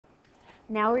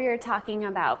Now we are talking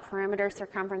about perimeter,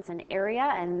 circumference, and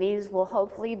area, and these will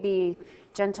hopefully be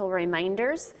gentle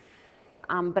reminders.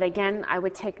 But again, I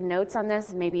would take notes on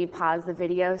this, maybe pause the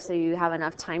video so you have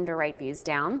enough time to write these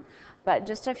down. But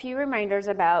just a few reminders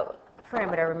about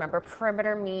perimeter. Remember,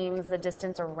 perimeter means the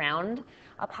distance around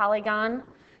a polygon.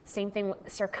 Same thing,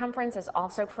 circumference is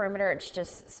also perimeter, it's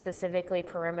just specifically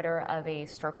perimeter of a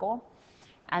circle.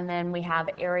 And then we have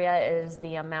area is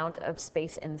the amount of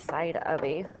space inside of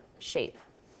a shape.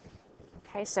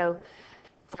 Okay, so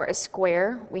for a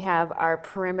square, we have our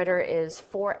perimeter is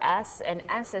 4s, and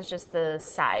s is just the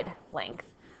side length.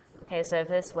 Okay, so if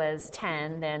this was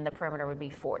 10, then the perimeter would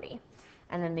be 40.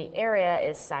 And then the area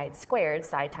is side squared,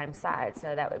 side times side,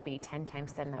 so that would be 10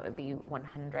 times 10, that would be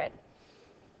 100.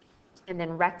 And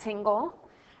then rectangle,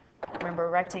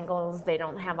 remember rectangles, they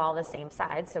don't have all the same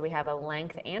sides, so we have a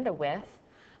length and a width.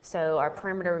 So our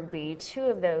perimeter would be 2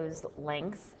 of those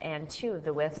lengths and 2 of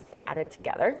the widths added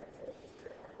together.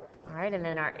 All right, and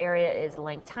then our area is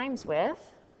length times width.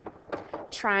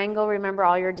 Triangle, remember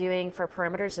all you're doing for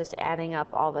perimeter is just adding up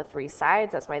all the 3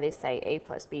 sides. That's why they say A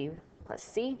plus B plus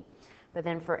C. But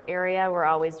then for area, we're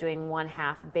always doing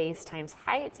 1/2 base times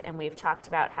height, and we've talked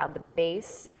about how the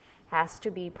base has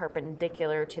to be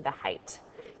perpendicular to the height.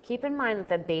 Keep in mind that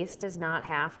the base does not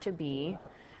have to be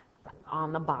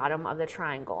on the bottom of the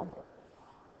triangle.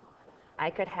 I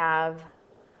could have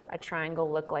a triangle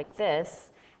look like this,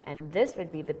 and this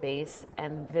would be the base,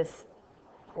 and this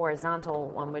horizontal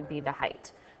one would be the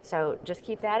height. So just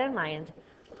keep that in mind.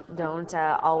 Don't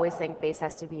always think base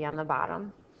has to be on the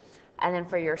bottom. And then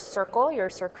for your circle, your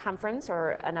circumference,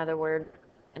 or in other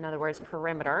words,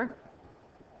 perimeter,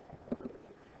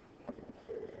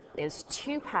 is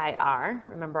 2 pi r.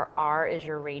 Remember, r is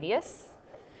your radius.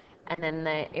 And then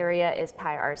the area is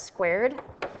pi r squared.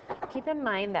 Keep in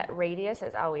mind that radius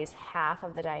is always half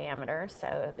of the diameter.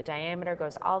 So the diameter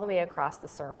goes all the way across the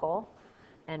circle,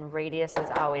 and radius is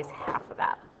always half of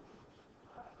that.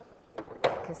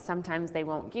 Because sometimes they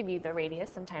won't give you the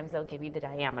radius, sometimes they'll give you the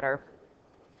diameter.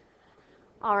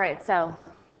 All right, so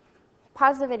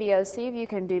pause the video, see if you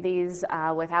can do these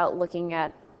without looking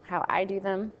at how I do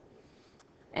them,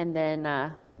 and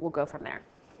then we'll go from there.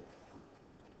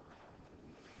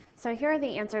 So here are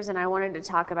the answers, and I wanted to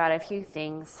talk about a few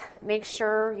things. Make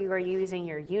sure you are using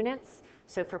your units.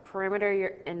 So for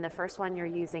perimeter, in the first one, you're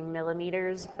using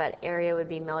millimeters, but area would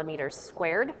be millimeters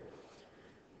squared.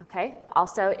 Okay,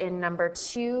 also in number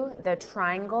 2, the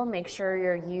triangle, make sure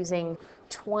you're using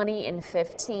 20 and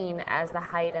 15 as the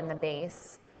height and the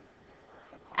base.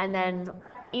 And then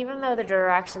even though the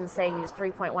directions say use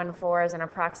 3.14 as an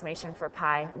approximation for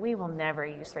pi, we will never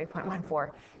use 3.14.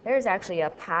 There's actually a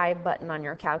pi button on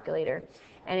your calculator.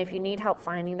 And if you need help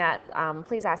finding that,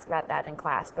 please ask about that in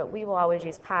class. But we will always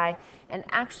use pi. And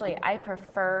actually, I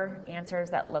prefer answers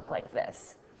that look like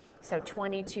this. So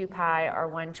 22 pi or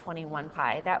 121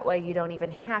 pi. That way you don't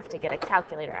even have to get a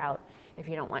calculator out if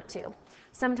you don't want to.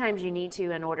 Sometimes you need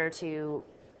to in order to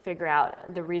figure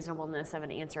out the reasonableness of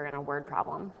an answer in a word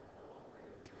problem.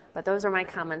 But those are my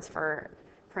comments for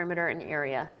perimeter and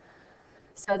area.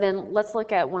 So then let's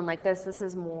look at one like this. This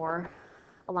is more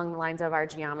along the lines of our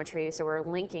geometry. So we're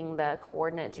linking the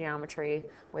coordinate geometry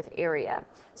with area.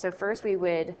 So first we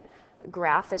would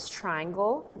graph this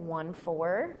triangle, 1,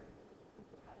 4.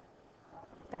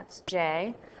 That's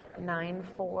J, 9,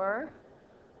 4.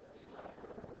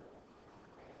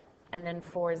 And then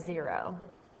 4, 0.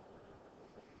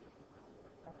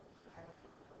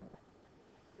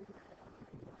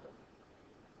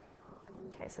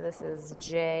 Okay, so this is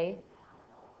J,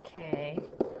 K,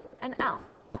 and L.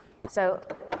 So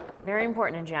very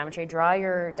important in geometry. Draw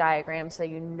your diagram so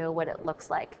you know what it looks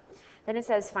like. Then it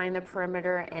says find the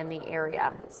perimeter and the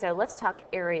area. So let's talk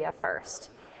area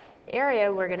first.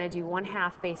 Area, we're going to do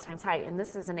 1/2 base times height. And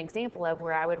this is an example of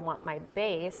where I would want my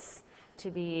base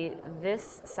to be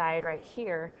this side right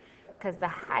here, because the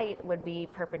height would be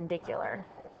perpendicular.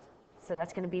 So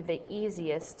that's going to be the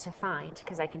easiest to find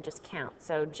because I can just count.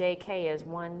 So JK is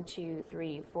 1, 2,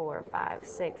 3, 4, 5,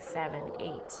 6, 7,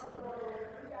 8.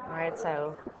 All right,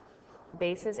 so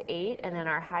base is 8, and then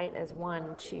our height is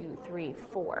 1, 2, 3,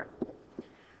 4.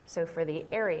 So for the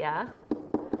area,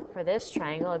 for this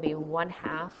triangle, it'd be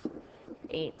 1/2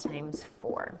 8 times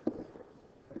 4.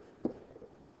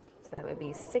 So that would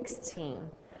be 16.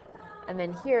 And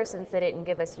then here, since they didn't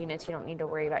give us units, you don't need to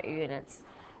worry about your units.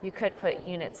 You could put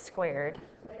units squared,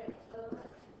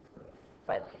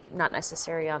 but not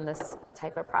necessary on this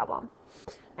type of problem.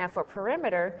 Now for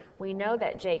perimeter, we know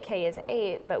that JK is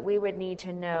 8, but we would need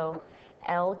to know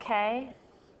LK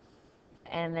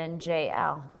and then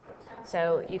JL.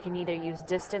 So you can either use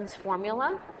distance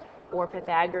formula or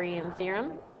Pythagorean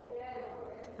Theorem.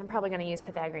 I'm probably going to use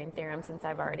Pythagorean Theorem since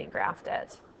I've already graphed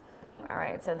it. All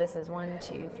right, so this is 1,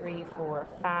 2, 3, 4,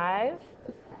 5.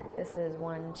 This is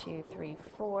 1, 2, 3,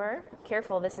 4.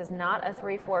 Careful, this is not a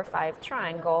 3, 4, 5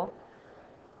 triangle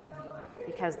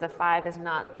because the 5 is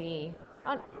not the,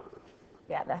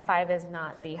 the 5 is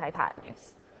not the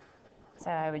hypotenuse. So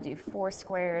I would do 4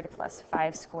 squared plus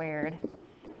 5 squared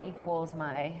equals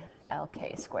my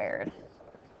LK squared.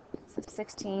 So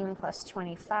 16 plus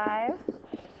 25.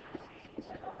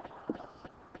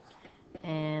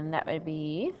 And that would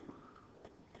be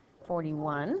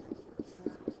 41.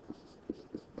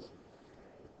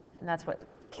 And that's what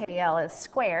KL is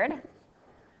squared.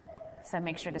 So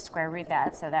make sure to square root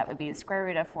that. So that would be the square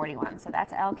root of 41. So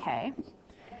that's LK.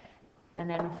 And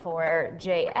then for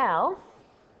JL,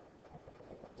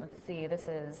 let's see, this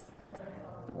is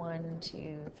 1,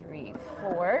 2, 3,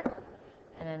 4.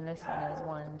 And then this one is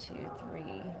 1, 2, 3. Is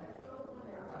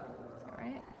that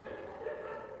right?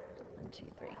 1, 2,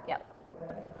 3. Yep.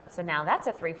 So now that's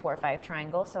a 3, 4, 5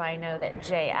 triangle. So I know that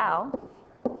JL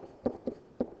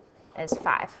is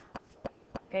 5.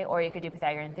 Okay, or you could do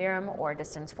Pythagorean theorem or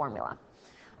distance formula.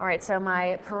 All right, so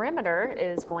my perimeter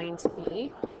is going to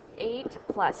be 8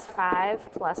 plus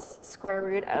 5 plus square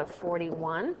root of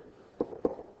 41.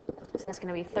 So that's going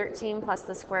to be 13 plus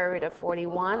the square root of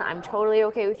 41. I'm totally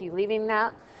okay with you leaving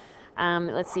that.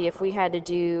 Let's see, if we had to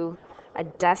do a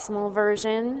decimal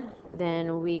version,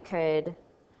 then we could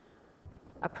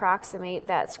approximate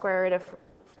that square root of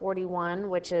 41,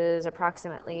 which is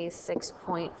approximately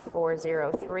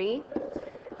 6.403.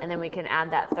 And then we can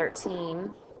add that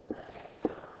 13.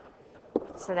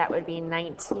 So that would be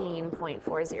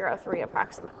 19.403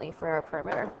 approximately for our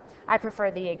perimeter. I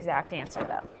prefer the exact answer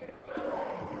though.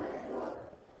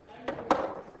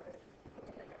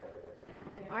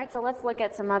 All right, so let's look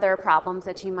at some other problems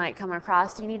that you might come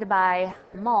across. You need to buy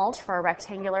mulch for a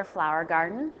rectangular flower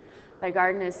garden. The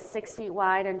garden is 6 feet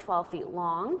wide and 12 feet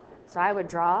long. So I would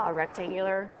draw a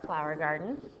rectangular flower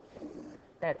garden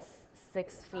that's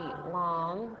 6 feet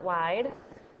long, wide,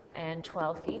 and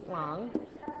 12 feet long.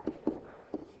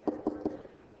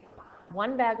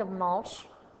 1 bag of mulch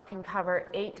can cover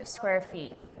 8 square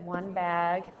feet. 1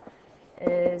 bag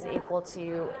is equal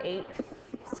to 8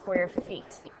 square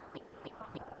feet.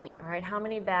 All right, how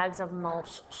many bags of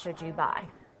mulch should you buy?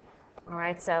 All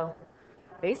right, so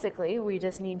basically we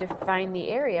just need to find the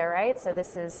area, right? So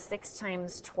this is 6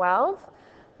 times 12,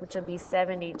 which will be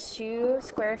 72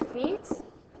 square feet.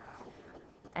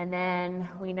 And then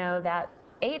we know that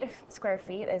 8 square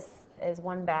feet is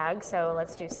 1 bag, so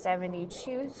let's do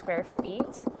 72 square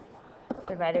feet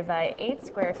divided by 8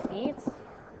 square feet.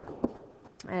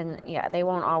 And yeah, they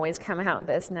won't always come out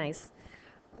this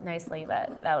nicely,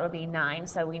 but that would be 9,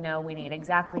 so we know we need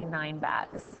exactly 9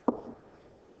 bags.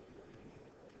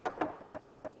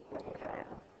 Okay.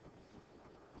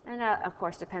 And that, of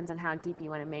course, depends on how deep you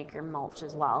want to make your mulch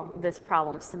as well. This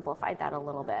problem simplified that a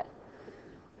little bit.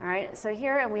 All right, so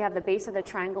here and we have the base of the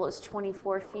triangle is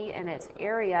 24 feet and its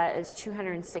area is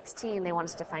 216. They want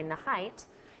us to find the height.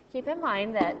 Keep in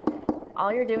mind that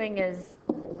all you're doing is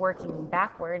working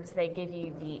backwards. They give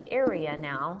you the area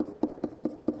now,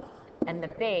 and the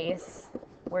base,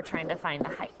 we're trying to find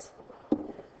the height.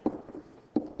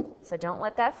 So don't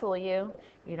let that fool you.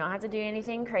 You don't have to do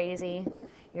anything crazy.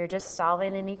 You're just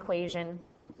solving an equation,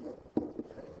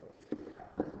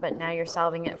 but now you're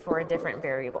solving it for a different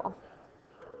variable.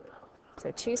 So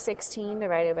 216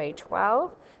 divided by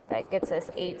 12, that gets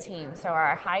us 18. So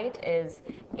our height is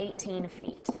 18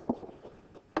 feet.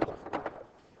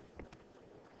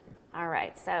 All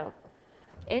right, so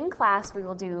in class we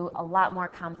will do a lot more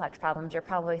complex problems. You're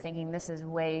probably thinking this is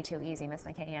way too easy, Miss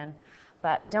McKayan,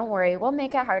 but don't worry, we'll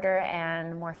make it harder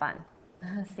and more fun.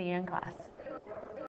 See you in class.